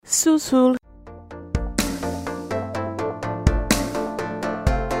Susul.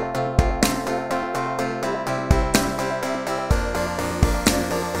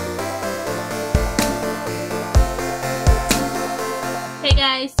 Hey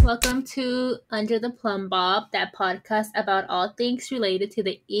guys, welcome to Under the Plum Bob, that podcast about all things related to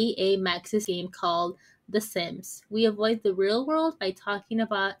the EA Maxis game called The Sims. We avoid the real world by talking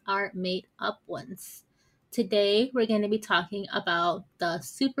about our made up ones. Today, we're going to be talking about the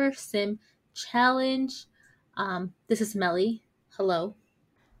Super Sim Challenge. This is Melly. Hello.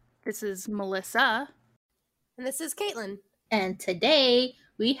 This is Melissa. And this is Caitlin. And today,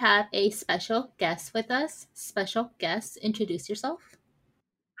 we have a special guest with us. Special guest, introduce yourself.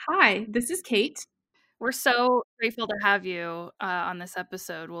 Hi, this is Kate. We're so grateful to have you on this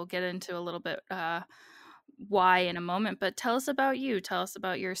episode. We'll get into a little bit why in a moment, but tell us about you. Tell us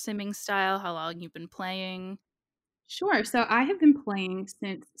about your simming style, how long you've been playing. Sure. So I have been playing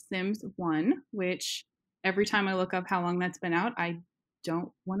since Sims 1, which every time I look up how long that's been out, I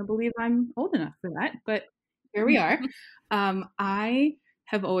don't want to believe I'm old enough for that, but here we are. I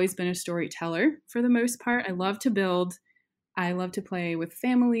have always been a storyteller for the most part. I love to build. I love to play with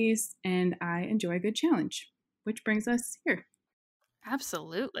families, and I enjoy a good challenge, which brings us here.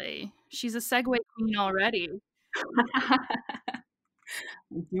 Absolutely. She's a segue queen already.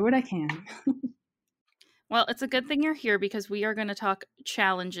 Do what I can. Well, it's a good thing you're here because we are going to talk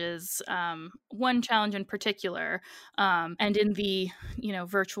challenges, one challenge in particular. And in the,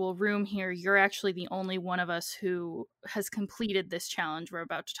 virtual room here, you're actually the only one of us who has completed this challenge we're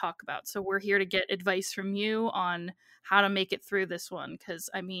about to talk about. So we're here to get advice from you on how to make it through this one. Because,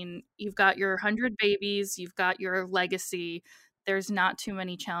 you've got your 100 babies, you've got your legacy. There's not too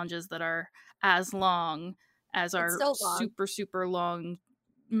many challenges that are as long as our super, super long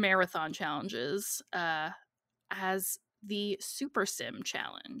marathon challenges as the Super Sim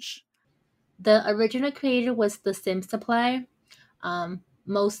challenge. The original creator was the Sim Supply.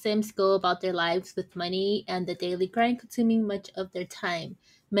 Most Sims go about their lives with money and the daily grind consuming much of their time.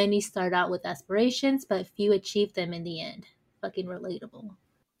 Many start out with aspirations, but few achieve them in the end. Fucking relatable.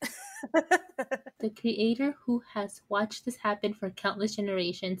 The creator, who has watched this happen for countless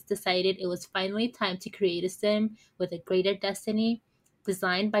generations, decided it was finally time to create a Sim with a greater destiny,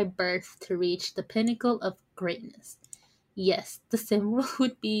 designed by birth to reach the pinnacle of greatness. Yes, the Sim world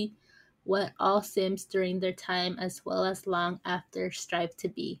would be what all Sims during their time as well as long after strive to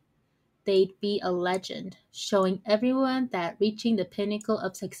be. They'd be a legend, showing everyone that reaching the pinnacle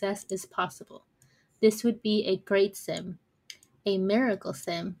of success is possible. This would be a great Sim, a miracle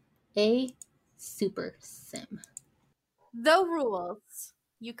Sim, a Super Sim. The rules.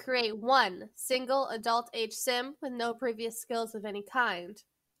 You create one single adult age Sim with no previous skills of any kind.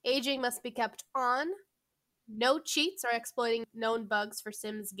 Aging must be kept on. No cheats or exploiting known bugs for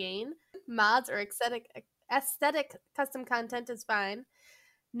Sims gain. Mods or aesthetic custom content is fine.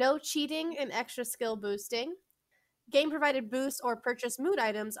 No cheating and extra skill boosting. Game provided boosts or purchase mood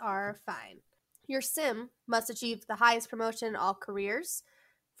items are fine. Your Sim must achieve the highest promotion in all careers.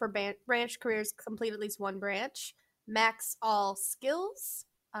 For branch careers, complete at least one branch. Max all skills.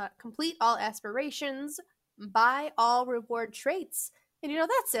 Complete all aspirations. Buy all reward traits. And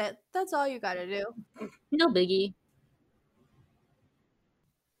that's it. That's all you gotta do. No biggie.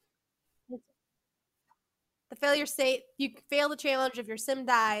 The failure state, you fail the challenge if your Sim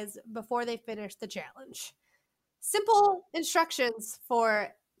dies before they finish the challenge. Simple instructions for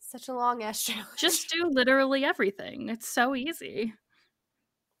such a long-ass challenge. Just do literally everything. It's so easy.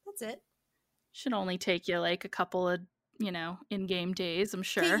 That's it. Should only take you like a couple of, in-game days, I'm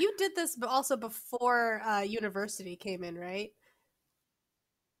sure. Okay, you did this also before university came in, right?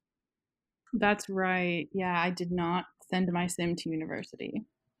 That's right. Yeah, I did not send my Sim to university.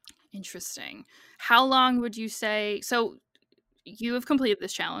 Interesting. How long would you say? So you have completed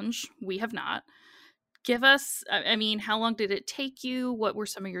this challenge. We have not. Give us, how long did it take you? What were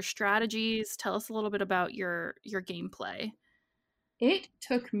some of your strategies? Tell us a little bit about your gameplay. It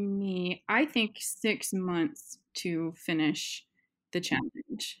took me, I think, 6 months to finish the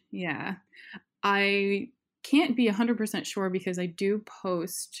challenge. Yeah. I can't be 100% sure because I do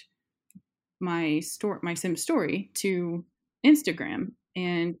post my Sim story to Instagram.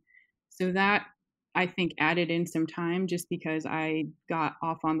 And so that, I think, added in some time just because I got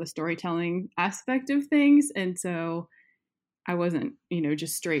off on the storytelling aspect of things. And so I wasn't,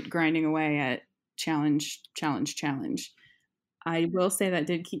 just straight grinding away at challenge. I will say that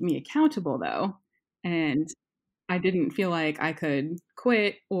did keep me accountable, though. And I didn't feel like I could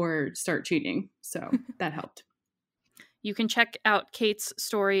quit or start cheating. So that helped. You can check out Kate's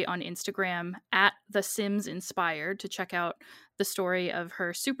story on Instagram at The Sims Inspired to check out the story of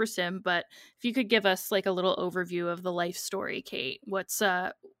her Super Sim. But if you could give us like a little overview of the life story, Kate, what's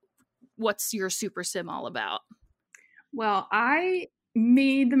your Super Sim all about? Well, I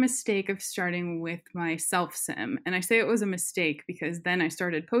made the mistake of starting with my self sim. And I say it was a mistake because then I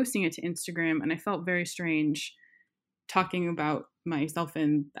started posting it to Instagram and I felt very strange talking about myself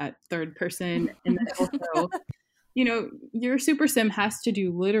in that third person. And then also, your super sim has to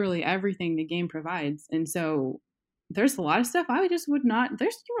do literally everything the game provides. And so there's a lot of stuff I just would not, you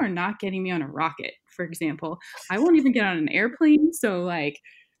are not getting me on a rocket, for example. I won't even get on an airplane. So like,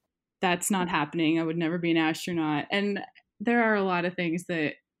 that's not happening. I would never be an astronaut. And there are a lot of things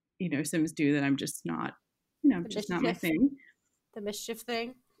that, Sims do that I'm just not, just not my thing. The mischief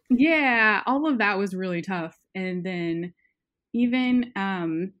thing. Yeah, all of that was really tough. And then even,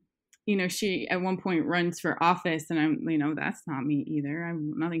 she at one point runs for office and I'm, that's not me either. I have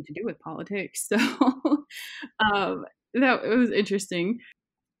nothing to do with politics. So that it was interesting.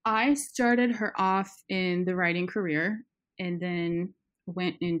 I started her off in the writing career and then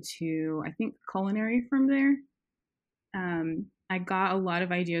went into, I think, culinary from there. I got a lot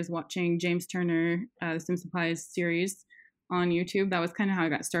of ideas watching James Turner, the Sim Supplies series on YouTube. That was kind of how I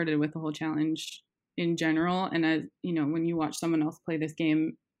got started with the whole challenge in general. And as when you watch someone else play this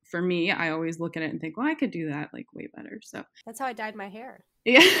game, for me, I always look at it and think, well, I could do that like way better. So that's how I dyed my hair.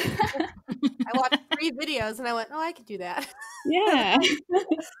 Yeah. I watched 3 videos and I went, oh, I could do that. Yeah.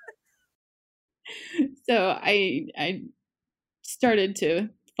 So I started to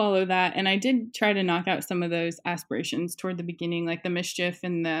follow that, and I did try to knock out some of those aspirations toward the beginning, like the mischief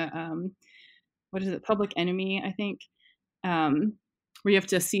and the what is it, Public Enemy, I think, where you have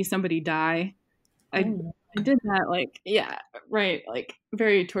to see somebody die. I did that like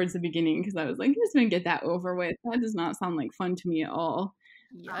very towards the beginning because I was like, I'm just gonna get that over with. That does not sound like fun to me at all.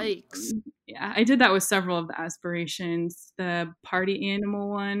 Yikes. Yeah, I did that with several of the aspirations. The party animal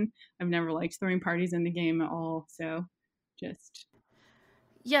one, I've never liked throwing parties in the game at all, so just...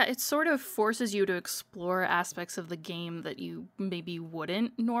 Yeah, it sort of forces you to explore aspects of the game that you maybe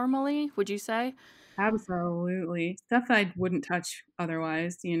wouldn't normally, would you say? Absolutely. Stuff I wouldn't touch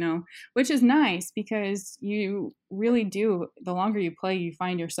otherwise, which is nice because you really do, the longer you play, you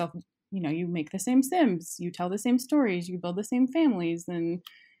find yourself, you make the same Sims, you tell the same stories, you build the same families. And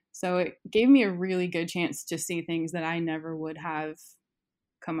so it gave me a really good chance to see things that I never would have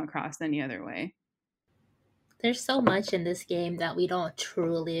come across any other way. There's so much in this game that we don't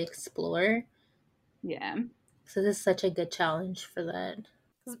truly explore. Yeah. So this is such a good challenge for that.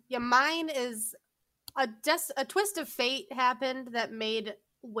 Yeah, mine is a twist of fate happened that made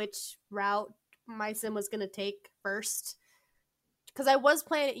which route my sim was going to take first. Because I was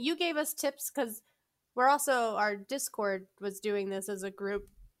planning, you gave us tips because our Discord was doing this as a group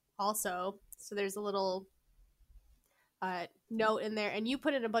also. So there's a little note in there, and you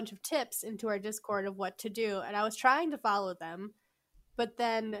put in a bunch of tips into our Discord of what to do, and I was trying to follow them, but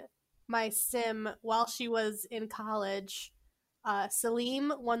then my sim, while she was in college,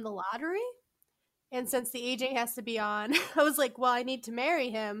 Salim won the lottery, and since the aging has to be on, I was like, well, I need to marry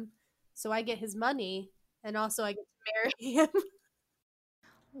him so I get his money, and also I get to marry him.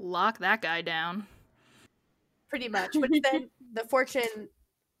 Lock that guy down. Pretty much, which then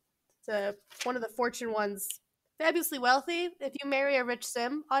one of the fortune ones, fabulously wealthy. If you marry a rich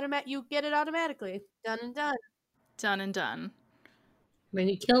sim, you get it automatically. Done and done. Done and done. When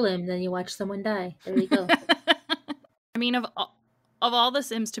you kill him, then you watch someone die. There we go. I mean, of all the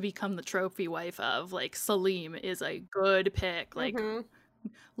Sims to become the trophy wife of, like, Salim is a good pick. Like,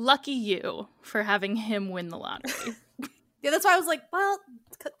 lucky you for having him win the lottery. Yeah, that's why I was like, well,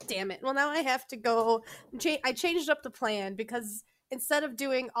 damn it. Well, now I have to go. I changed up the plan because instead of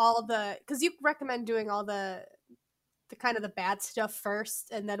doing because you recommend doing all the kind of the bad stuff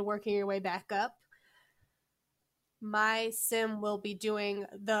first and then working your way back up. My sim will be doing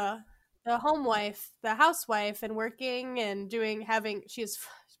the home wife, the housewife, and working and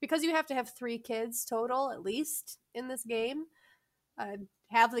because you have to have 3 kids total at least in this game.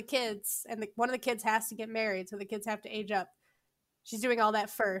 Have the kids, and one of the kids has to get married, so the kids have to age up. She's doing all that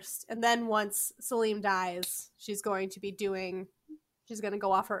first, and then once Salim dies, she's going to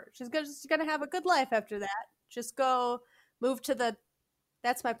go off she's going to have a good life after that. Just go move to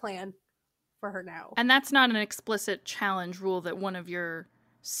that's my plan for her now. And that's not an explicit challenge rule that one of your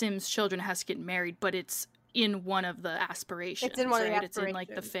Sims children has to get married, but it's in one of the aspirations. It's in one of the aspirations. It's in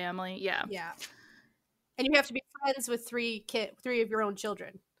like the family. Yeah. Yeah. And you have to be friends with 3 of your own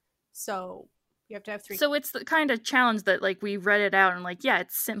children. So You have to have 3. So it's the kind of challenge that, like, we read it out and, like, yeah,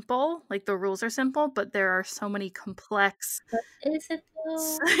 it's simple. Like, the rules are simple, but there are so many complex. But is it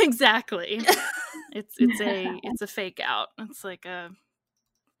though? Exactly. It's a fake out. It's like a,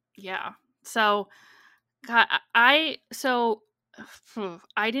 yeah. So, God, I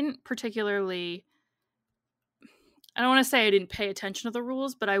didn't particularly. I don't want to say I didn't pay attention to the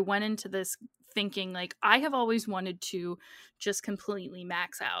rules, but I went into this thinking, like, I have always wanted to just completely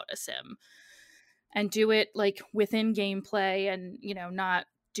max out a sim and do it, like, within gameplay and, you know, not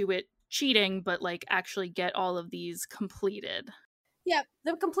do it cheating, but, like, actually get all of these completed. Yeah,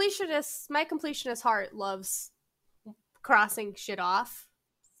 my completionist heart loves crossing shit off.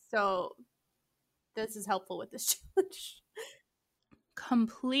 So this is helpful with this challenge.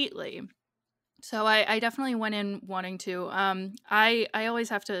 Completely. So I definitely went in wanting to. I always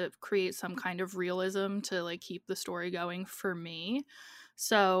have to create some kind of realism to, like, keep the story going for me.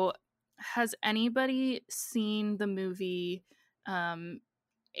 So has anybody seen the movie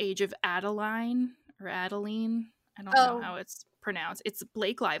Age of Adeline or Adeline? I don't know how it's pronounced. It's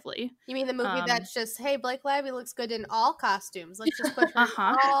Blake Lively. You mean the movie that's just, hey, Blake Lively looks good in all costumes. Let's just put her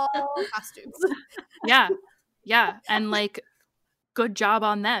in all costumes. Yeah. And, like, good job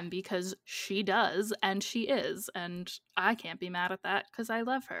on them, because she does and she is, and I can't be mad at that because I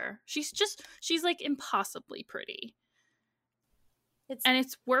love her. She's like impossibly pretty. And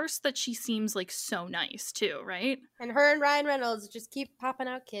it's worse that she seems like so nice too, right? And her and Ryan Reynolds just keep popping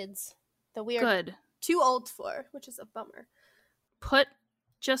out kids that we are good too old for, which is a bummer. Put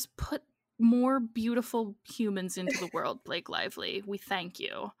more beautiful humans into the world, Blake Lively. We thank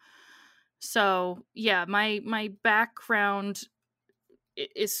you. So yeah, my background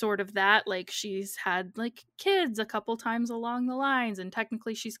is sort of that, like, she's had, like, kids a couple times along the lines, and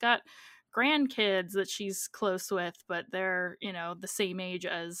technically she's got grandkids that she's close with, but they're, you know, the same age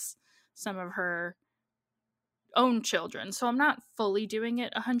as some of her own children. So I'm not fully doing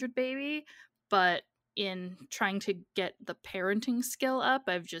it 100 baby, but in trying to get the parenting skill up,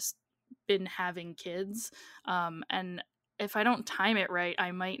 I've just been having kids, and if I don't time it right,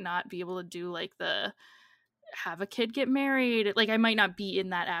 I might not be able to do, like, the have a kid, get married. Like, I might not be in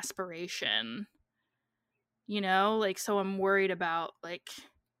that aspiration, you know, like, so I'm worried about, like,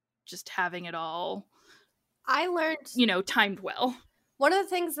 just having it all, I learned, you know, timed well. One of the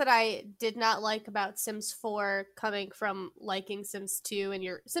things that I did not like about Sims 4, coming from liking Sims 2, and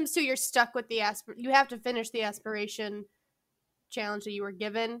Sims 2, you're stuck with the you have to finish the aspiration challenge that you were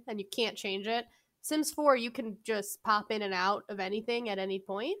given, and you can't change it. Sims 4, you can just pop in and out of anything at any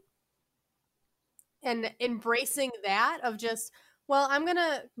point. And embracing that of just, well, I'm going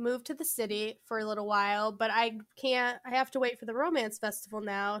to move to the city for a little while, but I have to wait for the romance festival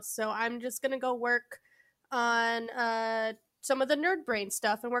now. So I'm just going to go work on some of the nerd brain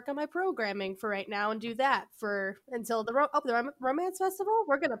stuff and work on my programming for right now and do that until the romance festival.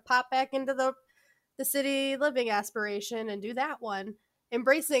 We're going to pop back into the city living aspiration and do that one.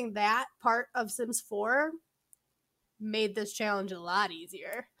 Embracing that part of Sims 4 made this challenge a lot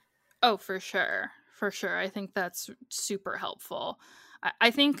easier. Oh, for sure. For sure. I think that's super helpful.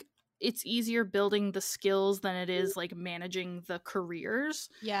 I think it's easier building the skills than it is, like, managing the careers.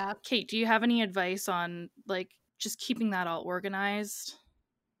 Yeah. Kate, do you have any advice on, like, just keeping that all organized?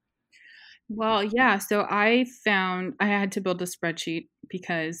 Well, yeah. So I had to build a spreadsheet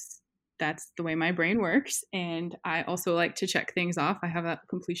because that's the way my brain works. And I also like to check things off. I have a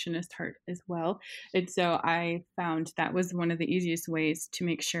completionist heart as well. And so I found that was one of the easiest ways to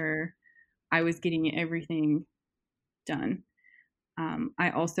make sure I was getting everything done.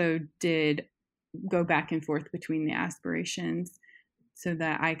 I also did go back and forth between the aspirations so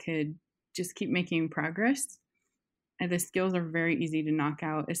that I could just keep making progress. And the skills are very easy to knock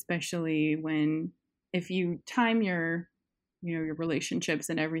out, especially if you time your relationships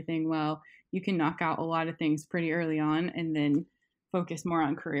and everything well, you can knock out a lot of things pretty early on and then focus more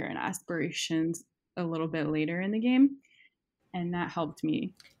on career and aspirations a little bit later in the game. And that helped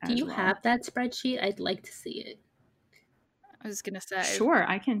me. Do you have that spreadsheet? I'd like to see it. I was going to say. Sure,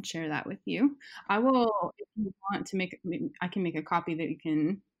 I can share that with you. I will, if you want to I can make a copy that you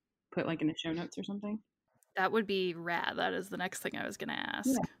can put, like, in the show notes or something. That would be rad. That is the next thing I was going to ask.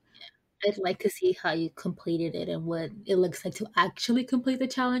 Yeah. I'd like to see how you completed it and what it looks like to actually complete the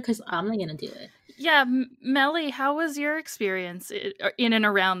challenge, because I'm not going to do it. Yeah, Melly, how was your experience in and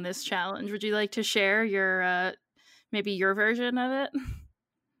around this challenge? Would you like to share your maybe your version of it?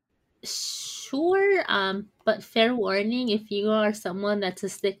 Sure, but fair warning, if you are someone that's a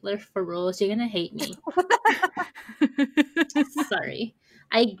stickler for rules, you're gonna hate me. Sorry.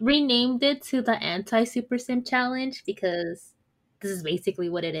 I renamed it to the Anti-Super Sim Challenge because this is basically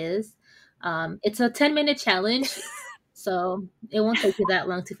what it is. It's a 10-minute challenge, so it won't take you that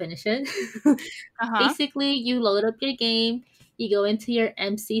long to finish it. Basically, you load up your game, you go into your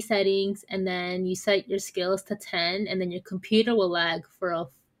MC settings, and then you set your skills to 10, and then your computer will lag for a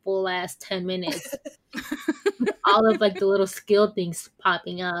full ass 10 minutes. All of like the little skill things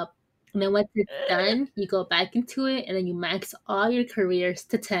popping up. And then once it's done, you go back into it, and then you max all your careers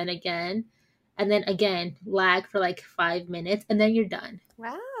to 10 again. And then again, lag for like 5 minutes, and then you're done.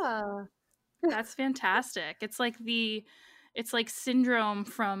 Wow. That's fantastic. It's like Syndrome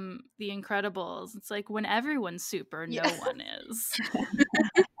from The Incredibles. It's like when everyone's super, no one is.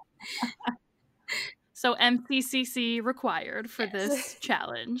 So MCCC required for this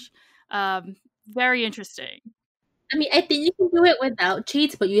challenge. Very interesting. I mean, I think you can do it without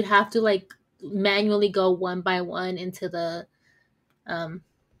cheats, but you'd have to like manually go one by one into the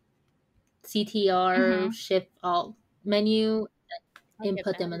CTR shift alt menu,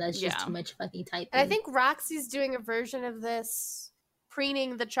 input them, and that's just too much fucking typing. And I think Roxy's doing a version of this,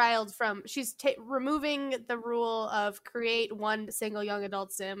 preening the child from. She's removing the rule of create one single young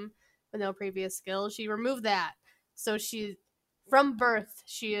adult sim with no previous skills. She removed that, so from birth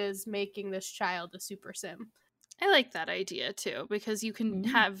she is making this child a super sim. I like that idea too, because you can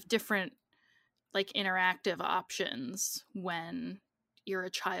have different like interactive options when you're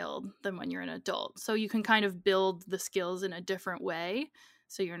a child than when you're an adult. So you can kind of build the skills in a different way.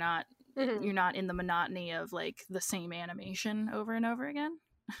 So you're not in the monotony of like the same animation over and over again.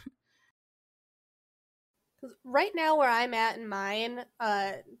 Right now where I'm at in mine,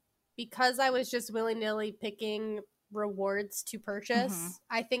 because I was just willy-nilly picking rewards to purchase,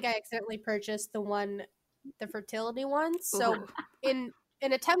 I think I accidentally purchased the fertility one. So in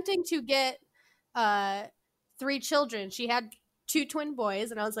attempting to get 3 children, she had 2 twin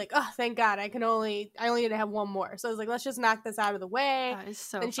boys, and I was like, oh, thank God, I only need to have one more. So I was like, let's just knock this out of the way. That is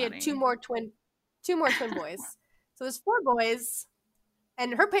so then she funny. had two more twin boys. So there's 4 boys,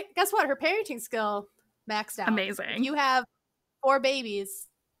 and guess what? Her parenting skill maxed out. Amazing. If you have 4 babies,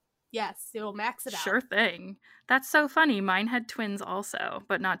 yes, it will max it out. Sure thing. That's so funny. Mine had twins also,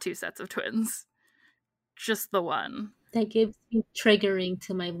 but not 2 sets of twins. Just the one. That gives me triggering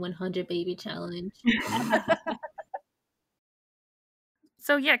to my 100 baby challenge.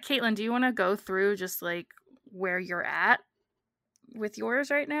 So yeah, Caitlin, do you want to go through just like where you're at with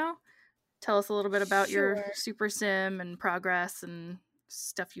yours right now? Tell us a little bit about your Super Sim and progress and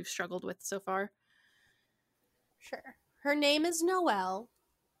stuff you've struggled with so far. Sure. Her name is Noelle.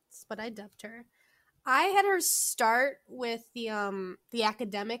 That's what I dubbed her. I had her start with the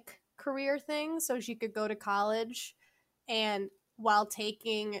academic career thing, so she could go to college, and while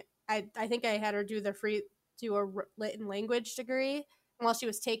taking, I think I had her do a written language degree, and while she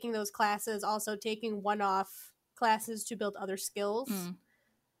was taking those classes, also taking one-off classes to build other skills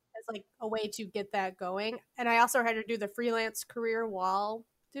as like a way to get that going. And I also had her do the freelance career while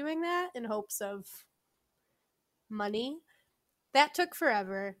doing that in hopes of money. That took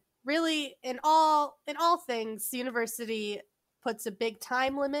forever. Really, in all things, the university puts a big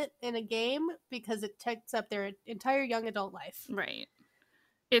time limit in a game because it takes up their entire young adult life. Right.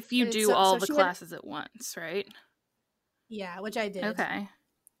 If you do all the classes at once, right? Yeah, which I did. Okay.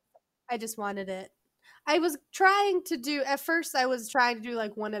 I just wanted it. I was trying to do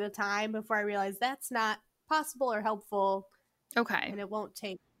like one at a time before I realized that's not possible or helpful. Okay. And it'll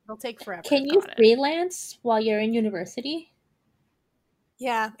take forever. Can you freelance while you're in university?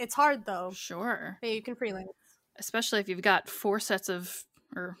 Yeah, it's hard though. Sure. Yeah, you can freelance. Especially if you've got 2 sets of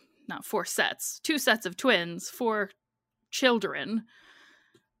twins, 4 children.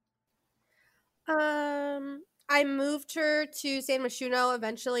 I moved her to San Myshuno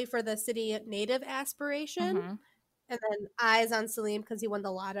eventually for the city native aspiration. And then eyes on Salim because he won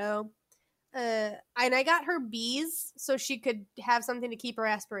the lotto. And I got her bees so she could have something to keep her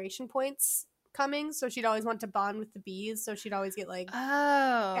aspiration points coming. So she'd always want to bond with the bees. So she'd always get like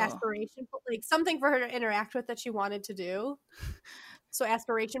aspiration, like something for her to interact with that she wanted to do. So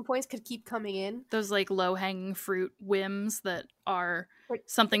aspiration points could keep coming in. Those like low-hanging fruit whims that are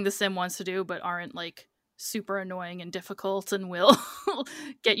something the sim wants to do but aren't like super annoying and difficult and will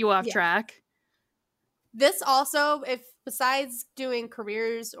get you off track. This also, if besides doing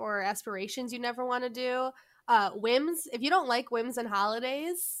careers or aspirations you never want to do, whims, if you don't like whims and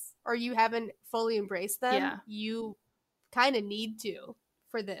holidays or you haven't fully embraced them, you kind of need to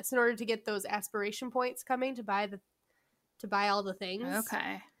for this in order to get those aspiration points coming to buy all the things.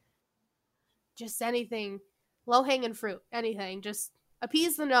 Okay. Just anything, low-hanging fruit, anything. Just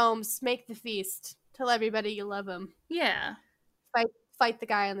appease the gnomes, make the feast, tell everybody you love them. Yeah. Fight the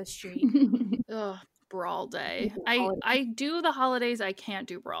guy on the street. Ugh. Brawl Day. Holiday. I do the holidays. I can't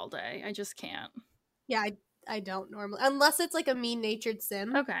do Brawl Day. I just can't. Yeah, I don't normally, unless it's like a mean-natured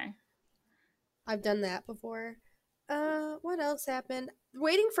sim. Okay. I've done that before. What else happened?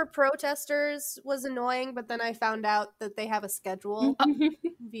 Waiting for protesters was annoying, but then I found out that they have a schedule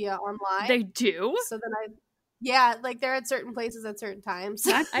via online. They do? So then yeah, like they're at certain places at certain times.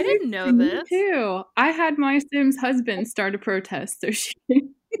 I didn't know Me this. too. I had my Sim's husband start a protest, so she.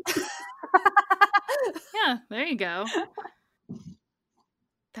 Yeah, there you go.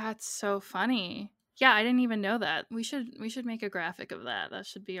 That's so funny. Yeah, I didn't even know that. We should make a graphic of that. That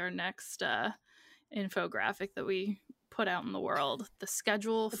should be our next infographic that we put out in the world. The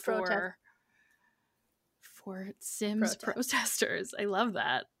schedule for Sims protesters. I love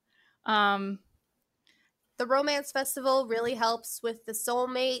that. The Romance Festival really helps with the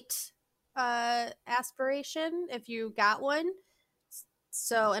soulmate aspiration if you got one.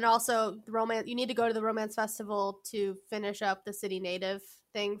 So, and also you need to go to the Romance Festival to finish up the City Native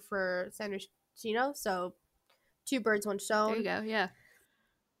thing for San Gino. So, 2 birds, 1 stone. There you go. Yeah.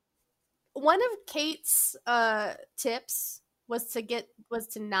 One of Kate's tips was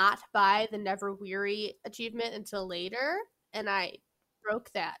to not buy the Never Weary achievement until later, and I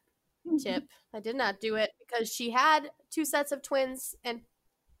broke that tip. I did not do it because she had 2 sets of twins and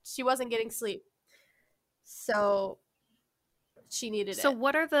she wasn't getting sleep. So she needed it. So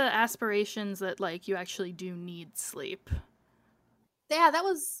what are the aspirations that like you actually do need sleep? Yeah, that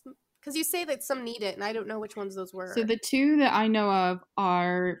was because you say that some need it, and I don't know which ones those were. So the 2 that I know of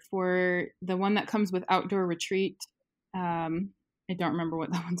are for the one that comes with outdoor retreat. I don't remember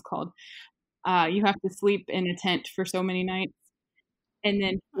what that one's called. You have to sleep in a tent for so many nights. And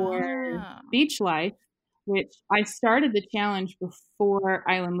then for Beach Life, which I started the challenge before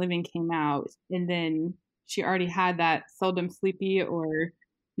Island Living came out, and then she already had that Seldom Sleepy or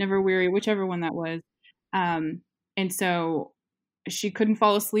Never Weary, whichever one that was. And so she couldn't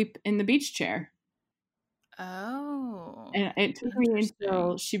fall asleep in the beach chair. Oh. And it took me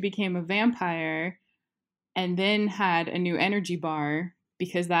until she became a vampire and then had a new energy bar,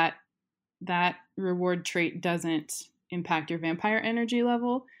 because that reward trait doesn't impact your vampire energy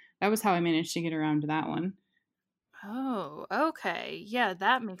level. That was how I managed to get around to that one. Oh, okay. Yeah,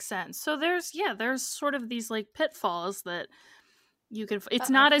 that makes sense. So there's sort of these like pitfalls that you can it's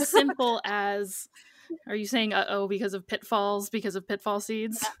not as simple as, are you saying because of pitfalls, because of pitfall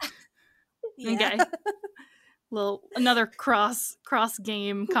seeds? Yeah. Okay. Another cross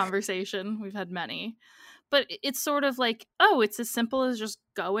game conversation. We've had many. But it's sort of like, it's as simple as just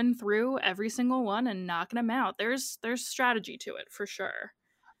going through every single one and knocking them out. There's strategy to it for sure.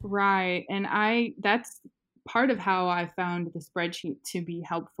 Right. And that's part of how I found the spreadsheet to be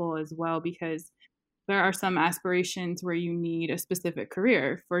helpful as well, because there are some aspirations where you need a specific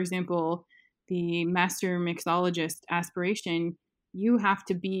career. For example, the Master Mixologist aspiration, you have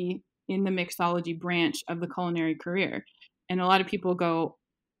to be in the mixology branch of the culinary career. And a lot of people go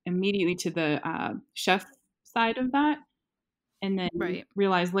immediately to the chef side of that and then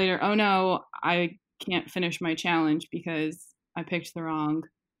realize later, oh no, I can't finish my challenge because I picked the wrong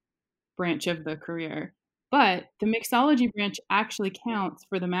branch of the career. But the mixology branch actually counts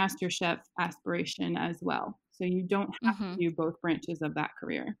for the Master Chef aspiration as well. So you don't have to do both branches of that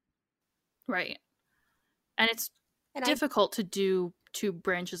career. Right. And it's difficult to do 2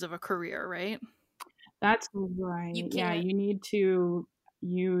 branches of a career, right? That's right. Yeah, you need to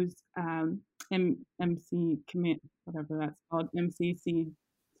use MC command, whatever that's called, MCC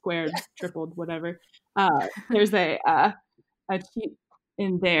squared, tripled, whatever. There's a cheat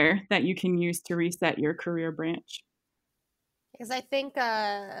in there that you can use to reset your career branch. Because I think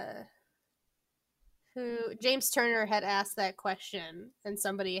James Turner had asked that question, and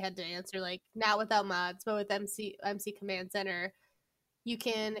somebody had to answer, like, not without mods, but with MC Command Center. You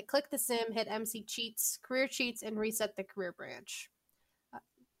can click the sim, hit MC cheats, career cheats, and reset the career branch.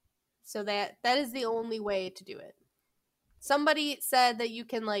 So that is the only way to do it. Somebody said that you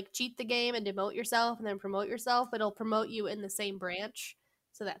can like cheat the game and demote yourself and then promote yourself, but it'll promote you in the same branch.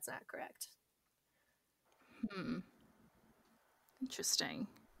 So that's not correct. Interesting.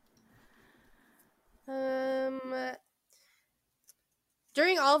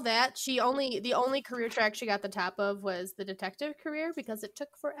 During all of that, the only career track she got the top of was the detective career because it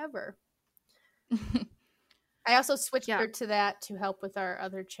took forever. I also switched her to that to help with our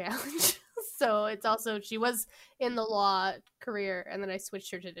other challenge. So it's also, she was in the law career and then I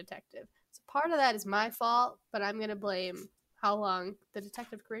switched her to detective. So part of that is my fault, but I'm going to blame how long the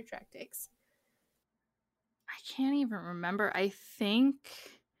detective career track takes. I can't even remember. I think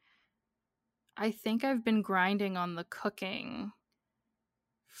I've been grinding on the cooking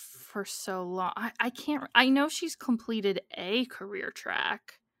for so long. I can't. I know she's completed a career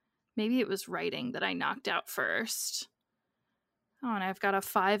track. Maybe it was writing that I knocked out first. Oh, and I've got a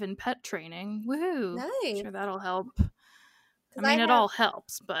 5 in pet training. Woohoo! Nice. Sure, that'll help. 'Cause I mean, it all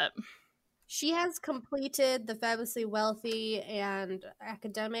helps, but she has completed the Fabulously Wealthy and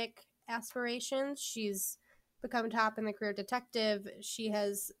academic aspirations. She's become top in the career detective. She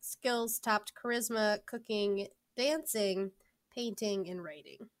has skills topped charisma, cooking, dancing, painting, and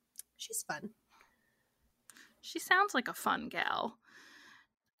writing. She's fun. she sounds like a fun gal.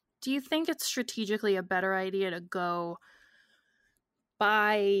 Do you think it's strategically a better idea to go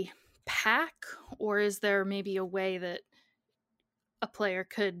by pack, or is there maybe a way that a player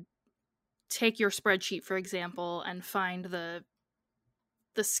could take your spreadsheet, for example, and find the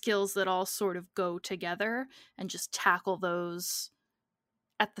skills that all sort of go together and just tackle those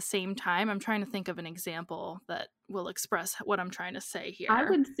at the same time? I'm trying to think of an example that will express what I'm trying to say here. I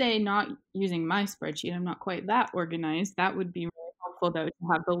would say not using my spreadsheet. I'm not quite that organized. That would be really helpful, though,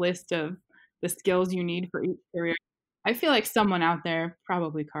 to have the list of the skills you need for each career. I feel like someone out there,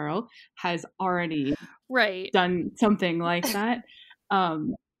 probably Carl, has already done something like that.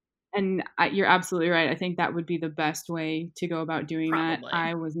 And you're absolutely right. I think that would be the best way to go about doing that.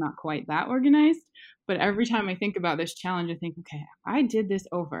 I was not quite that organized, but every time I think about this challenge, I think, okay, I did this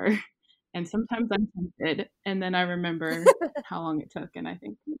over. And sometimes I'm tempted, and then I remember how long it took, and I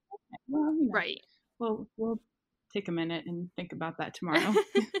think, well, you know, we'll take a minute and think about that tomorrow.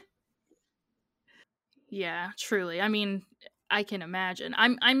 Yeah, truly. I mean, I can imagine.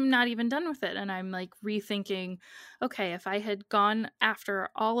 I'm not even done with it, and I'm like rethinking, okay, if I had gone after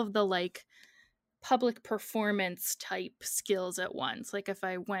all of the like public performance type skills at once, like if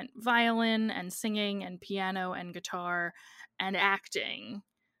I went violin and singing and piano and guitar and acting,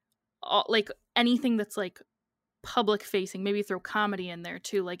 like anything that's like public facing, maybe throw comedy in there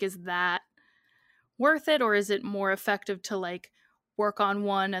too, like is that worth it, or is it more effective to like work on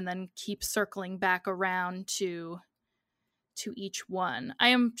one and then keep circling back around to each one? I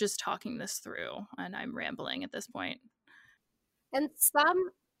am just talking this through and I'm rambling at this point. And some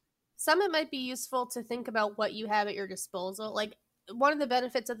it might be useful to think about what you have at your disposal. Like one of the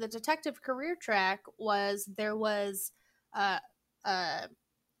benefits of the detective career track was there was the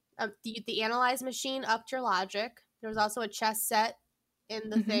analyze machine upped your logic. There was also a chess set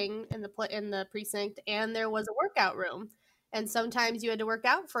in the thing in the precinct, and there was a workout room. And sometimes you had to work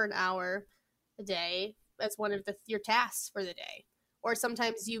out for an hour a day as one of your tasks for the day. Or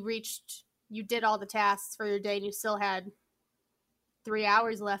sometimes you did all the tasks for your day and you still had 3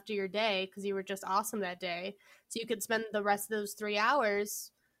 hours left of your day because you were just awesome that day. So you could spend the rest of those 3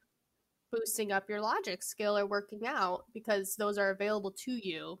 hours boosting up your logic skill or working out because those are available to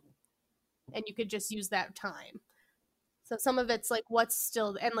you and you could just use that time. So some of it's like what's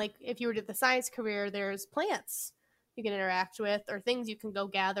still, and like if you were to the science career, there's plants you can interact with or things you can go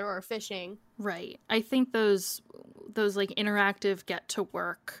gather or fishing. Right. I think those like interactive get to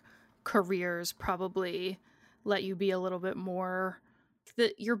work careers probably let you be a little bit more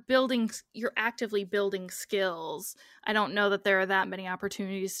that you're actively building skills. I don't know that there are that many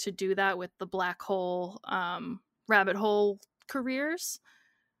opportunities to do that with the black hole, rabbit hole careers.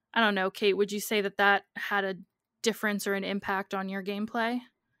 I don't know, Kate, would you say that had a difference or an impact on your gameplay?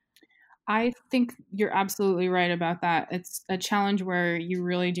 I think you're absolutely right about that. It's a challenge where you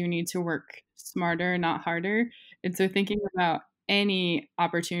really do need to work smarter, not harder. And so thinking about any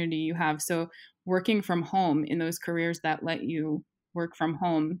opportunity you have, so working from home in those careers that let you work from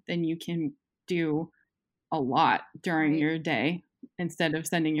home, then you can do a lot during your day instead of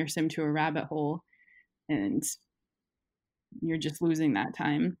sending your sim to a rabbit hole and you're just losing that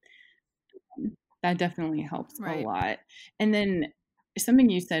time. That definitely helps a lot. And then something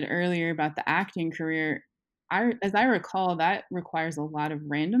you said earlier about the acting career, as I recall, that requires a lot of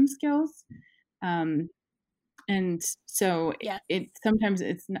random skills. And so sometimes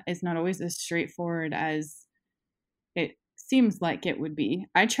it's not always as straightforward as it seems like it would be.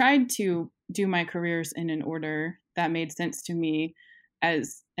 I tried to do my careers in an order that made sense to me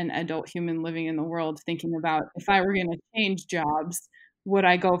as an adult human living in the world, thinking about if I were going to change jobs, would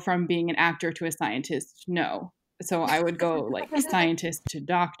I go from being an actor to a scientist? No. So I would go like scientist to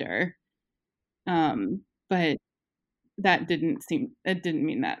doctor. But that didn't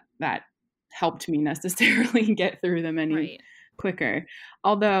mean that helped me necessarily get through them any quicker.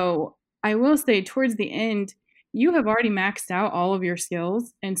 Although I will say towards the end, you have already maxed out all of your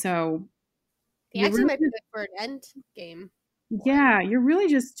skills. And so the actually might be good for an end game. Yeah, you're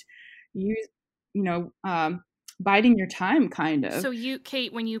really just biding your time kind of. So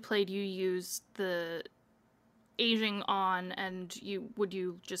Kate, when you played, you used the aging on, and would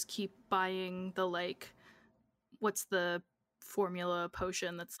you just keep buying the, like, what's the formula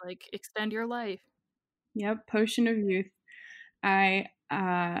potion that's like extend your life? Yep, Potion of Youth. I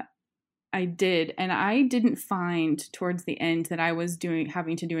did, and I didn't find towards the end that I was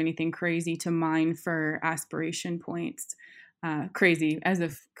having to do anything crazy to mine for aspiration points. Crazy, as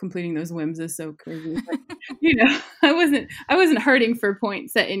if completing those whims is so crazy. But, I wasn't hurting for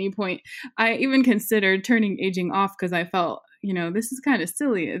points at any point. I even considered turning aging off because I felt, this is kind of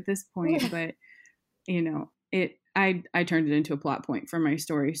silly at this point. But I turned it into a plot point for my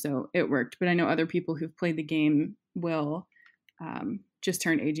story, so it worked. But I know other people who've played the game will just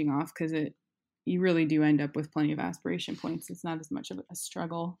turn aging off because you really do end up with plenty of aspiration points. It's not as much of a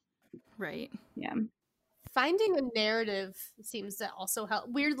struggle. Right. Yeah. Finding a narrative seems to also help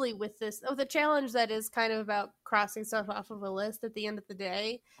weirdly with this. The challenge that is kind of about crossing stuff off of a list at the end of the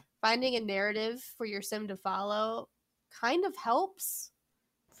day. Finding a narrative for your sim to follow kind of helps.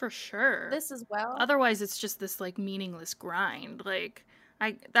 For sure. This as well. Otherwise, it's just this like meaningless grind. Like,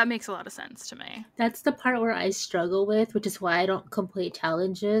 that makes a lot of sense to me. That's the part where I struggle with, which is why I don't complete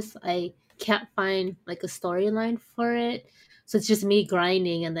challenges. I can't find like a storyline for it. So it's just me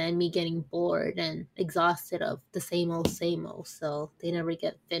grinding and then me getting bored and exhausted of the same old, so they never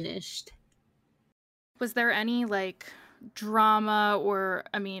get finished. Was there any like drama, or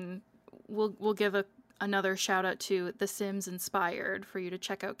I mean, we'll give another shout out to The Sims Inspired for you to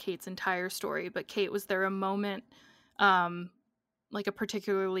check out Kate's entire story. But Kate, was there a moment, like a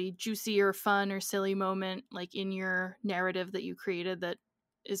particularly juicy or fun or silly moment, like in your narrative that you created that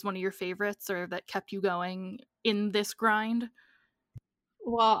is one of your favorites or that kept you going in this grind?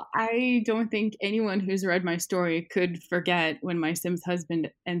 Well, I don't think anyone who's read my story could forget when my Sim's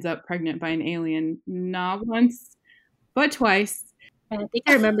husband ends up pregnant by an alien. Not once, but twice. I think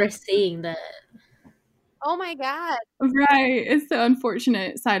I remember seeing that. Oh my god. Right. It's the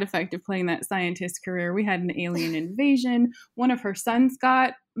unfortunate side effect of playing that scientist career. We had an alien invasion. One of her sons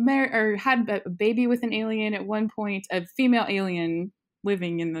got married or had a baby with an alien at one point, a female alien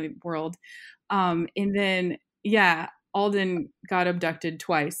living in the world. And then, Alden got abducted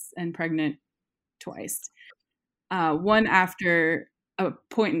twice and pregnant twice. One after a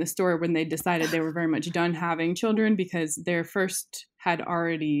point in the story when they decided they were very much done having children because their first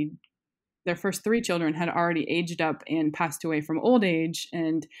 3 children had already aged up and passed away from old age.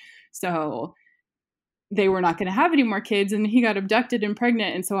 And so they were not going to have any more kids, and he got abducted and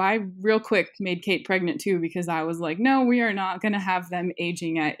pregnant. And so I real quick made Kate pregnant too, because I was like, no, we are not going to have them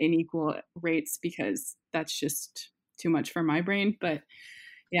aging at unequal rates because that's just too much for my brain. But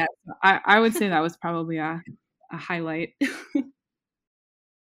yeah, I would say that was probably a highlight.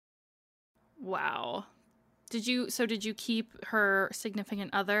 Wow. Did you keep her significant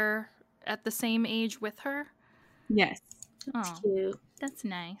other at the same age with her? Yes. That's cute. That's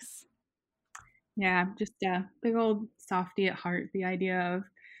nice. Yeah, just a big old softie at heart. The idea of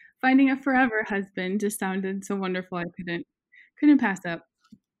finding a forever husband just sounded so wonderful. I couldn't pass up.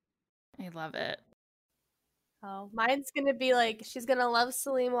 I love it. Oh, mine's gonna be like, she's gonna love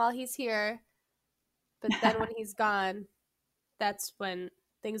Salim while he's here, but then when he's gone, that's when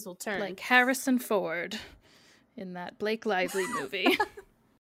things will turn. Like Harrison Ford in that Blake Lively movie.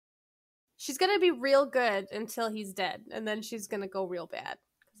 She's gonna be real good until he's dead, and then she's gonna go real bad.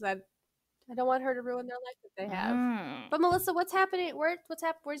 Because I don't want her to ruin their life that they have. But Melissa, what's happening?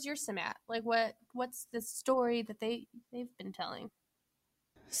 Where's your sim at? Like, what's the story that they've been telling?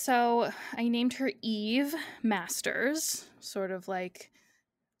 So I named her Eve Masters, sort of like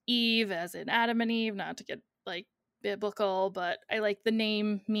Eve as in Adam and Eve, not to get like biblical, but I like the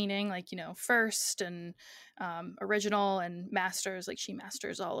name meaning, like, first and original, and masters, like she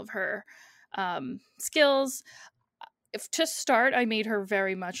masters all of her skills. To start, I made her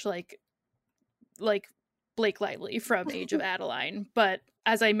very much like Blake Lively from Age of Adeline, but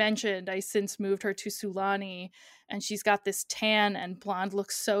as I mentioned, I since moved her to Sulani, and she's got this tan, and blonde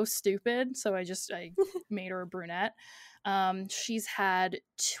looks so stupid, so I made her a brunette. She's had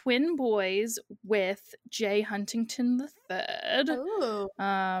twin boys with Jay Huntington III. Ooh.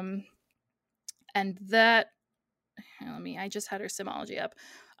 And that, I just had her Simology up.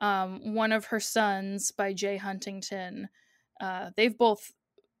 One of her sons by Jay Huntington, they've both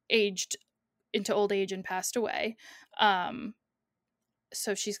aged into old age and passed away.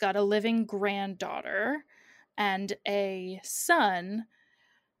 So she's got a living granddaughter and a son.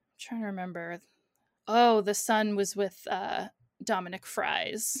 I'm trying to remember. Oh, the son was with Dominic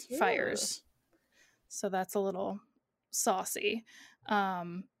Fries. So that's a little saucy.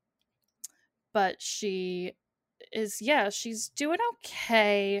 But she is, she's doing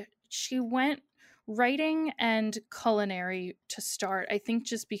okay. She went writing and culinary to start. I think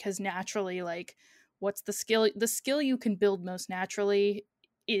just because naturally, like, what's the skill? The skill you can build most naturally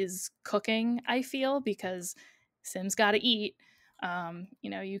is cooking, I feel, because Sims got to eat.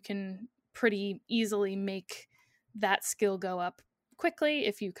 You can pretty easily make that skill go up quickly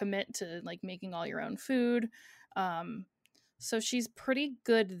if you commit to like making all your own food. So she's pretty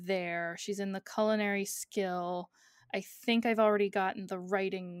good there. She's in the culinary skill. I think I've already gotten the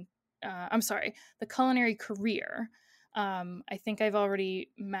writing. The culinary career. I think I've already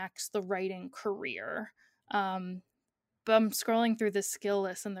maxed the writing career. But I'm scrolling through the skill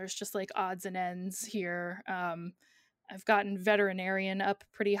list and there's just like odds and ends here. I've gotten veterinarian up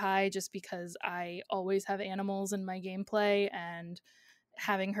pretty high just because I always have animals in my gameplay, and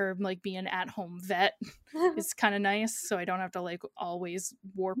having her like be an at-home vet is kind of nice, so I don't have to like always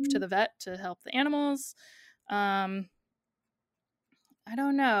warp to the vet to help the animals. I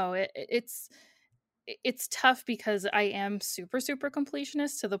don't know. It's tough because I am super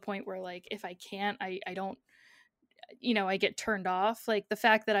completionist to the point where like if I can't, I don't, I get turned off. Like the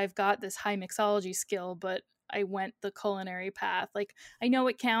fact that I've got this high mixology skill, but I went the culinary path. Like I know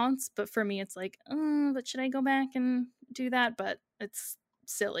it counts, but for me it's like, but should I go back and do that? But it's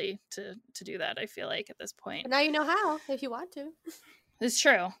silly to do that, I feel like, at this point. But now you know how, if you want to. It's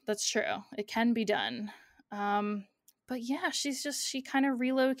true. That's true. It can be done. But yeah, she kind of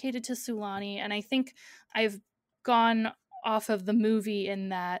relocated to Sulani, and I think I've gone off of the movie in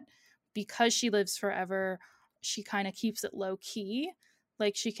that because she lives forever, she kind of keeps it low key.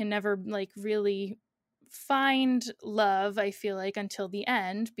 Like she can never like really find love, I feel like, until the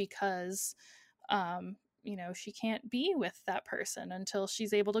end, because she can't be with that person until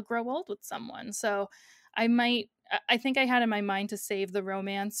she's able to grow old with someone. So I think I had in my mind to save the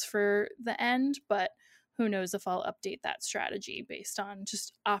romance for the end, but who knows if I'll update that strategy based on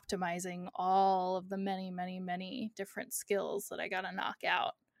just optimizing all of the many, many, many different skills that I gotta knock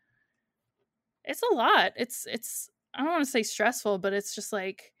out. It's a lot. It's I don't want to say stressful, but it's just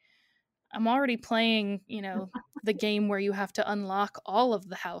like I'm already playing, the game where you have to unlock all of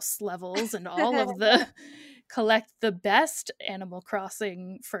the house levels and all of the collect the best Animal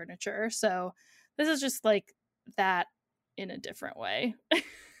Crossing furniture. So this is just like that in a different way.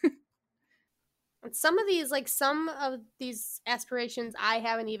 Some of these aspirations I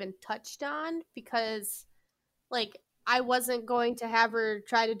haven't even touched on because like I wasn't going to have her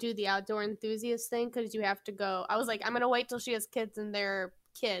try to do the outdoor enthusiast thing because you have to go. I was like, I'm going to wait till she has kids and they're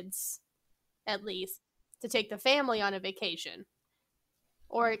kids, at least, to take the family on a vacation.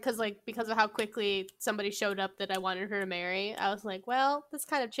 Or because of how quickly somebody showed up that I wanted her to marry, I was like, well, this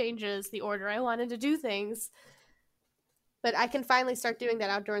kind of changes the order I wanted to do things. But I can finally start doing that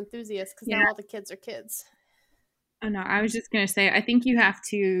outdoor enthusiast because now all the kids are kids. Oh, no, I was just going to say, I think you have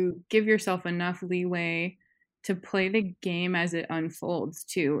to give yourself enough leeway to play the game as it unfolds,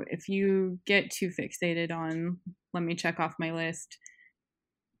 too. If you get too fixated on, let me check off my list,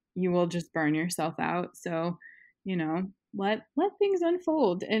 you will just burn yourself out. So, let things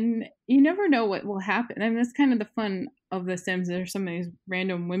unfold. And you never know what will happen. I mean, that's kind of the fun of The Sims. There's some of these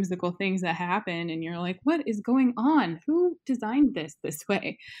random whimsical things that happen, and you're like, what is going on? Who designed this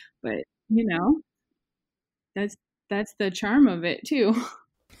way? But, that's the charm of it, too.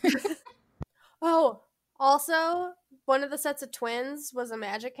 Oh, also, one of the sets of twins was a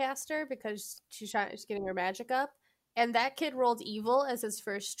magic caster because she's getting her magic up. And that kid rolled evil as his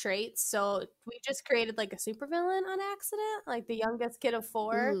first trait, so we just created like a supervillain on accident, like the youngest kid of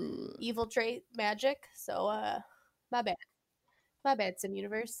 4, evil trait, magic. So, my bad, Sim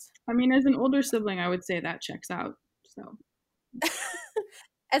Universe. I mean, as an older sibling, I would say that checks out. So,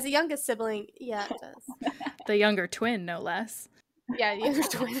 as a youngest sibling, yeah, it does. The younger twin, no less. Yeah, the younger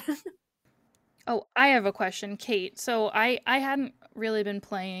twin. Oh, I have a question, Kate. So I hadn't really been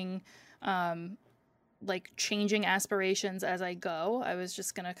playing like changing aspirations as I go. I was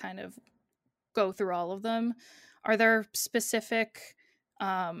just gonna kind of go through all of them. Are there specific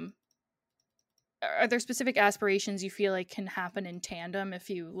aspirations you feel like can happen in tandem if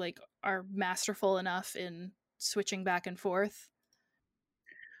you like are masterful enough in switching back and forth?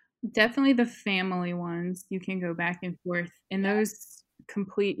 Definitely the family ones you can go back and forth, and those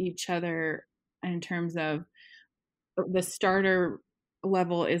complete each other in terms of the starter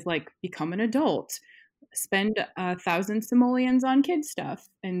level is like become an adult, spend 1,000 simoleons on kid stuff,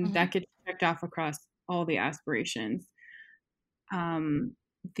 and that gets checked off across all the aspirations.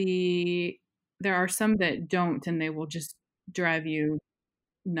 There are some that don't, and they will just drive you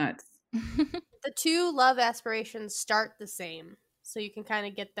nuts. The 2 love aspirations start the same, so you can kind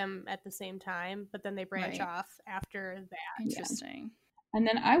of get them at the same time, but then they branch off after that. Interesting. And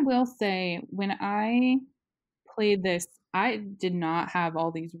then I will say, when I played this, I did not have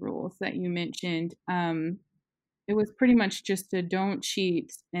all these rules that you mentioned. It was pretty much just a don't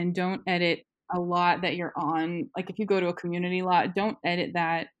cheat and don't edit a lot that you're on. Like if you go to a community lot, don't edit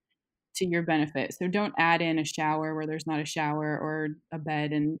that to your benefit. So don't add in a shower where there's not a shower, or a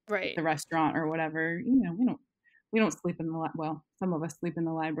bed in Right. the restaurant or whatever. We don't sleep in the well, some of us sleep in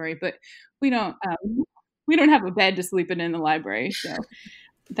the library, but we don't have a bed to sleep in the library. So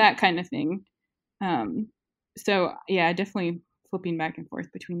that kind of thing. So yeah, definitely flipping back and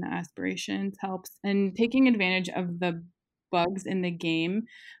forth between the aspirations helps, and taking advantage of the bugs in the game.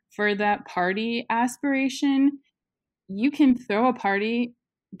 For that party aspiration, you can throw a party,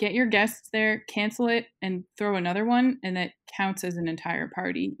 get your guests there, cancel it, and throw another one, and that counts as an entire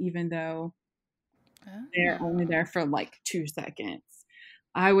party, even though they're only there for like 2 seconds.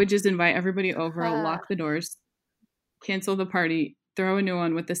 I would just invite everybody over, lock the doors, cancel the party, throw a new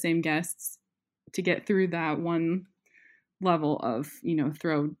one with the same guests to get through that one level of,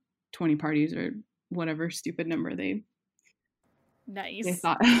 throw 20 parties or whatever stupid number they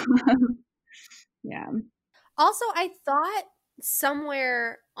thought. Yeah. Also, I thought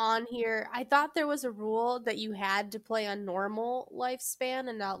somewhere on here, I thought there was a rule that you had to play on normal lifespan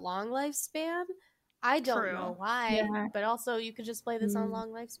and not long lifespan. I don't know why, but also you could just play this on long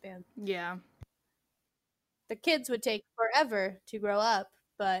lifespan. Yeah. The kids would take forever to grow up,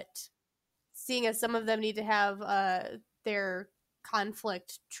 but seeing as some of them need to have their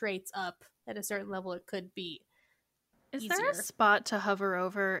conflict traits up at a certain level, it could be Is easier. there a spot to hover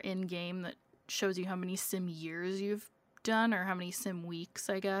over in game that shows you how many sim years you've done, or how many sim weeks,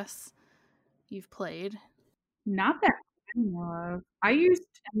 I guess, you've played? Not that I know of. I used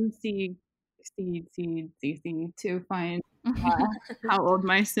MCCC to find how old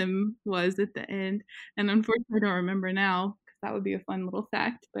my sim was at the end, and unfortunately I don't remember now, because that would be a fun little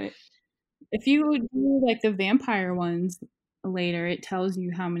fact. But if you do like the vampire ones later, it tells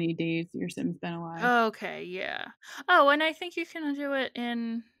you how many days your sim's been alive. Okay, yeah. Oh, and I think you can do it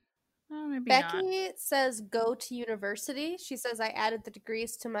in... maybe Becky not. says go to university. She says I added the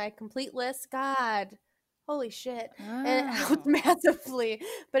degrees to my complete list. God, holy shit. And it helped massively.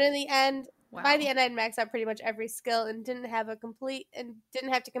 But in the end, by the end, I'd maxed out pretty much every skill and didn't have to complete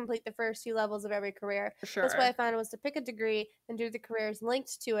the first few levels of every career. Sure. That's what I found was to pick a degree and do the careers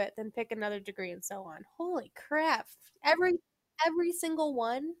linked to it, then pick another degree and so on. Holy crap. Every single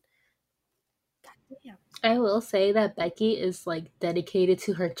one. God damn. I will say that Becky is like dedicated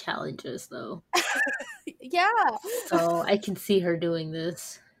to her challenges though. Yeah. So I can see her doing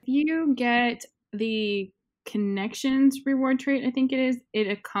this. If you get the connections reward trait, I think it is, it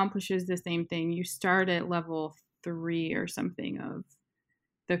accomplishes the same thing. You start at level 3 or something of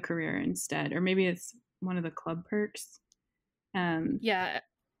the career instead, or maybe it's one of the club perks. Yeah.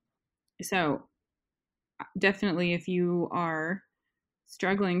 So definitely, if you are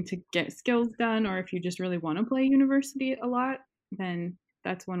struggling to get skills done, or if you just really want to play university a lot, then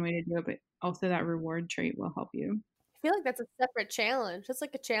that's one way to do it. But also that reward trait will help you. I feel like that's a separate challenge. That's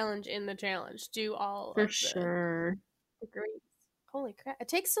like a challenge in the challenge. Do all for of sure the degrees. Holy crap! It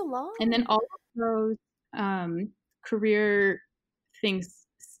takes so long. And then all of those career things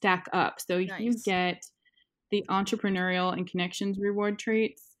stack up. So if you get the entrepreneurial and connections reward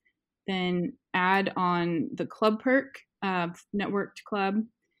traits, then add on the club perk, networked club,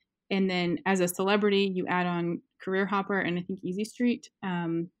 and then as a celebrity, you add on career hopper and I think Easy Street.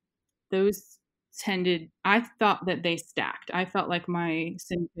 Those I thought that they stacked. I felt like my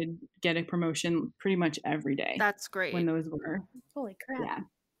sim could get a promotion pretty much every day. That's great. When those were. Holy crap. Yeah.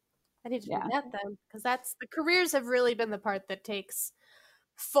 I need to do that then, because the careers have really been the part that takes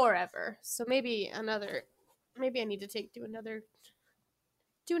forever. So maybe I need to do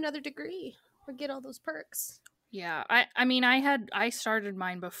another degree or get all those perks. Yeah, I started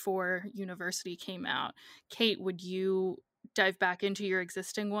mine before university came out. Kate, would you dive back into your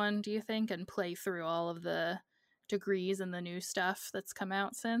existing one, do you think, and play through all of the degrees and the new stuff that's come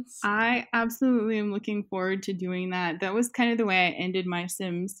out since? I absolutely am looking forward to doing that. That was kind of the way I ended my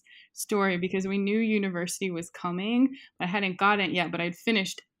Sims story, because we knew university was coming. I hadn't gotten it yet, but I'd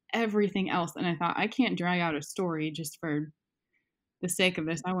finished everything else, and I thought, I can't drag out a story just for the sake of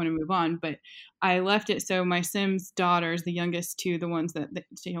this. I want to move on. But I left it so my Sims daughters, the youngest two, the ones that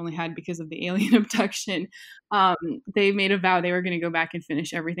she only had because of the alien abduction, they made a vow they were going to go back and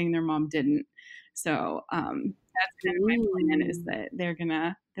finish everything their mom didn't. So that's kind of my plan, is that we're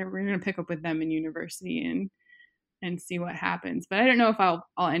gonna pick up with them in university and see what happens. But I don't know if I'll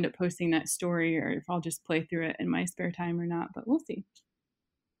end up posting that story or if I'll just play through it in my spare time or not, but we'll see.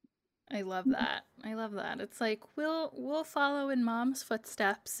 I love that. I love that. It's like we'll follow in Mom's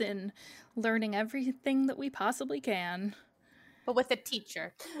footsteps in learning everything that we possibly can. But with a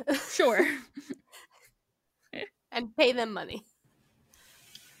teacher. Sure. And pay them money.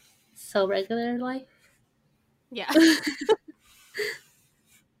 So regular life? Yeah.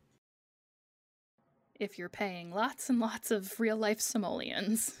 If you're paying lots and lots of real life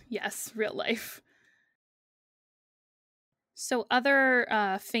simoleons. Yes, real life. So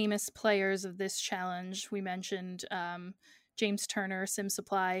other famous players of this challenge, we mentioned James Turner, Sim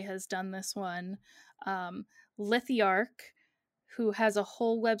Supply has done this one. Lithiark, who has a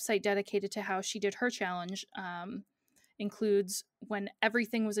whole website dedicated to how she did her challenge, includes when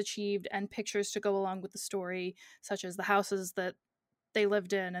everything was achieved and pictures to go along with the story, such as the houses that they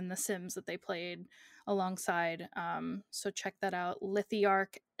lived in and the Sims that they played alongside. So check that out.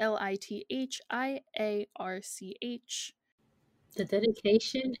 Lithiarch, Lithiarch. The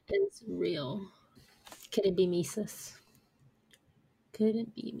dedication is real. Couldn't be me, sis.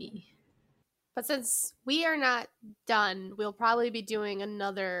 Couldn't be me. But since we are not done, we'll probably be doing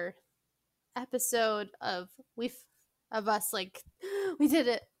another episode of us like we did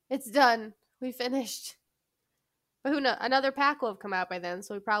it. It's done. We finished. But who knows? Another pack will have come out by then,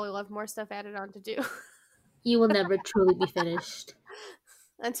 so we probably will have more stuff added on to do. You will never truly be finished.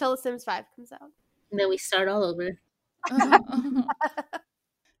 Until The Sims 5 comes out. And then we start all over.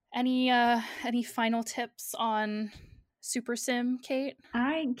 Any final tips on Super Sim, Kate?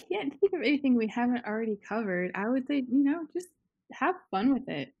 I can't think of anything we haven't already covered. I would say, just have fun with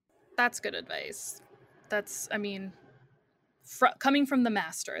it. That's good advice. That's, I mean, coming from the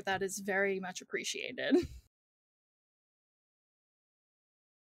master, that is very much appreciated.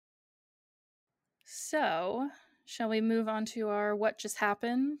 So, shall we move on to our What Just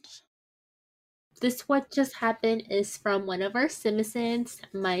Happened? This What Just Happened is from one of our Simpsons,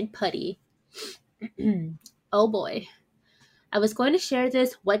 Mind Putty. Oh boy. I was going to share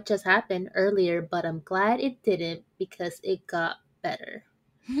this What Just Happened earlier, but I'm glad it didn't because it got better.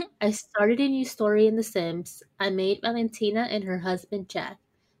 I started a new story in The Sims. I made Valentina and her husband Jack.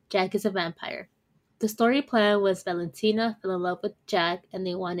 Jack is a vampire. The story plan was Valentina fell in love with Jack and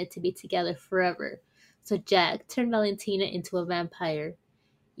they wanted to be together forever. So Jack turned Valentina into a vampire.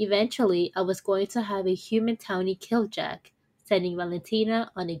 Eventually, I was going to have a human townie kill Jack, sending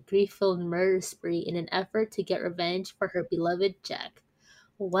Valentina on a grief-filled murder spree in an effort to get revenge for her beloved Jack.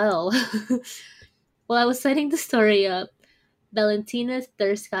 Well, while I was setting the story up, Valentina's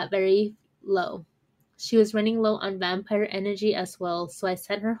thirst got very low. She was running low on vampire energy as well, so I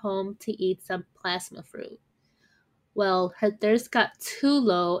sent her home to eat some plasma fruit. Well, her thirst got too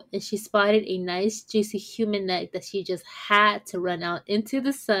low and she spotted a nice juicy human neck that she just had to run out into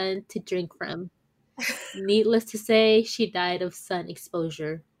the sun to drink from. Needless to say, she died of sun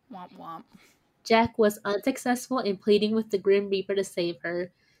exposure. Womp womp. Jack was unsuccessful in pleading with the Grim Reaper to save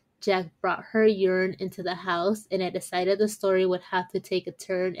her. Jack brought her urine into the house, and I decided the story would have to take a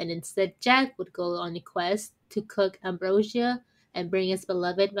turn, and instead Jack would go on a quest to cook ambrosia and bring his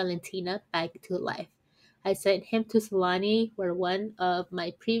beloved Valentina back to life. I sent him to Solani, where one of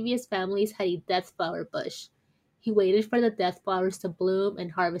my previous families had a death flower bush. He waited for the death flowers to bloom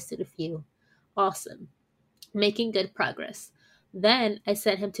and harvested a few. Awesome. Making good progress. Then I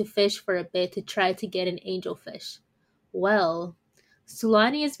sent him to fish for a bit to try to get an angelfish. Well,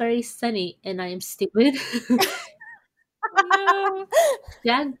 Sulani is very sunny and I am stupid. No.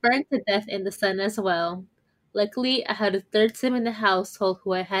 Jack burned to death in the sun as well. Luckily, I had a third sim in the household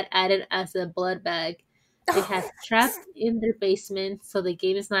who I had added as a blood bag. They have trapped in their basement, so the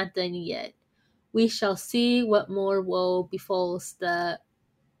game is not done yet. We shall see what more woe befalls the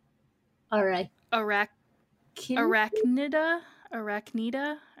Arachnida?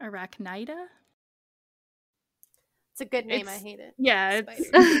 It's a good name. I hate it. Yeah,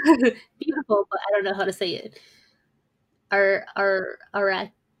 Spider. Beautiful, but I don't know how to say it. Our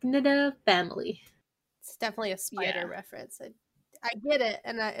Arachnida family. It's definitely a spider Yeah. reference. I get it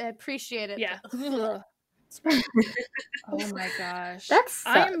and I appreciate it. yeah. but- Oh my gosh. That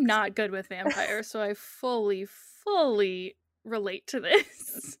I am sucks. not good with vampires, so I fully relate to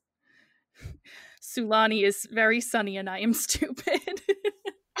this. Sulani is very sunny and I am stupid.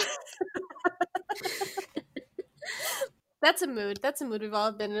 That's a mood. That's a mood we've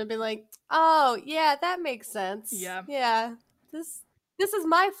all been in. And been like, oh yeah, that makes sense. Yeah. Yeah. This is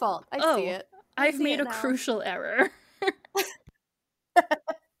my fault. I see it. I've see made it a now. crucial error.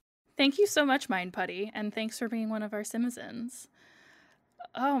 Thank you so much, Mind Putty, and thanks for being one of our Simizens.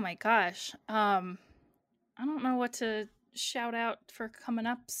 Oh my gosh. I don't know what to shout out for coming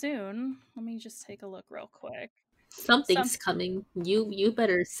up soon. Let me just take a look real quick. Something's coming. You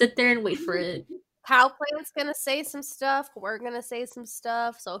better sit there and wait for it. Cowplant's gonna say some stuff. We're gonna say some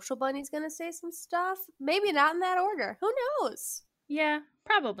stuff. Social Bunny's gonna say some stuff. Maybe not in that order. Who knows? Yeah,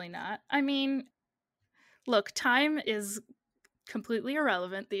 probably not. I mean, look, time is completely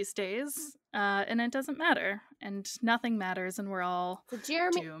irrelevant these days, and it doesn't matter, and nothing matters, and we're all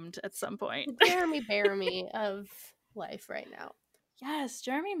doomed at some point. The Jeremy Bearimy of life right now. Yes,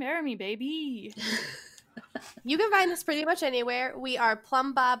 Jeremy Bearimy, baby. You can find us pretty much anywhere. We are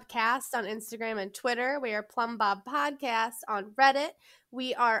Plum Bob Cast on Instagram and Twitter. We are Plum Bob Podcast on Reddit.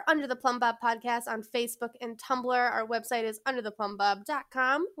 We are Under the Plum Bob Podcast on Facebook and Tumblr. Our website is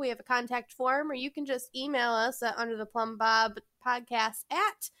undertheplumbob.com. We have a contact form, or you can just email us at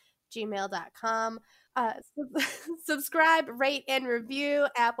undertheplumbob.podcast@gmail.com. Subscribe, rate, and review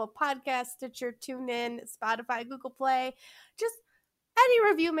Apple Podcasts, Stitcher, TuneIn, Spotify, Google Play. Just any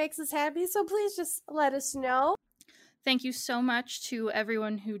review makes us happy, so please just let us know. Thank you so much to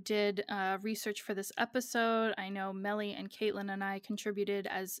everyone who did research for this episode. I know Melly and Caitlin and I contributed,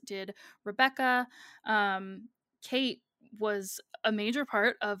 as did Rebecca. Kate was a major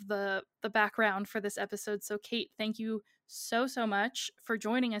part of the background for this episode. So Kate, thank you so much for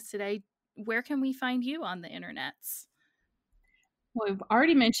joining us today. Where can we find you on the internets? Well, we've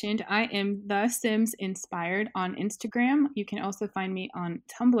already mentioned I am The Sims Inspired on Instagram. You can also find me on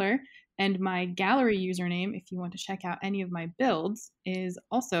Tumblr, and my gallery username, if you want to check out any of my builds, is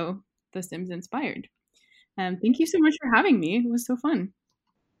also The Sims Inspired. Thank you so much for having me. It was so fun.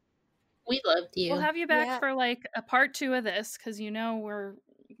 We loved you. We'll have you back for like a part 2 of this, because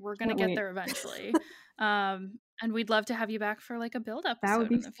we're gonna get there eventually. And we'd love to have you back for like a build episode. That would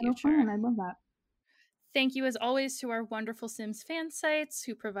be in the future. Fun. I love that. Thank you, as always, to our wonderful Sims fan sites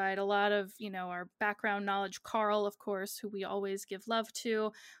who provide a lot of, our background knowledge. Carl, of course, who we always give love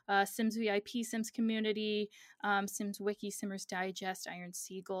to. Sims VIP, Sims Community, Sims Wiki, Simmers Digest, Iron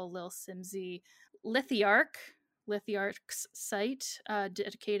Seagull, Lil Simsy, Lithiarch's site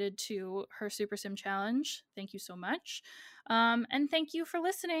dedicated to her Super Sim Challenge. Thank you so much. And thank you for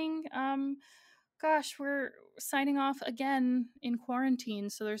listening. Gosh, we're signing off again in quarantine,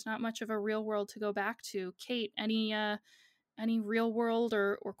 so there's not much of a real world to go back to. Kate, any real world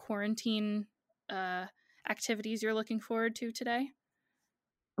or quarantine activities you're looking forward to today?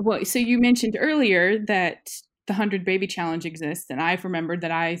 Well, so you mentioned earlier that the 100 Baby Challenge exists, and I've remembered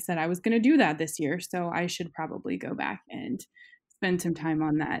that I said I was going to do that this year, so I should probably go back and spend some time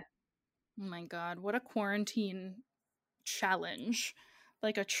on that. Oh my God, what a quarantine challenge.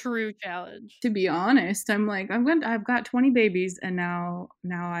 Like a true challenge. To be honest, I'm like, I've got 20 babies, and now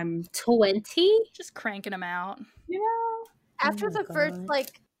I'm 20, just cranking them out. After the first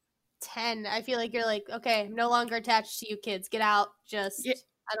 10, I feel like you're like, okay, I'm no longer attached to you kids. Get out. I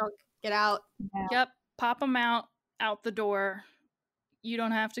don't get out. Yeah. Yep, pop them out the door. You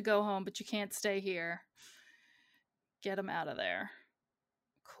don't have to go home, but you can't stay here. Get them out of there.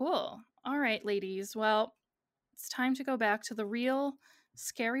 Cool. All right, ladies. Well, it's time to go back to the real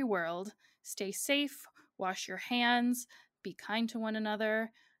scary world. Stay safe, wash your hands, be kind to one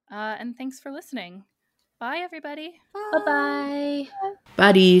another, and thanks for listening. Bye, everybody. Bye-bye.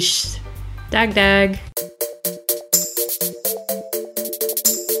 Badish. Dag dag.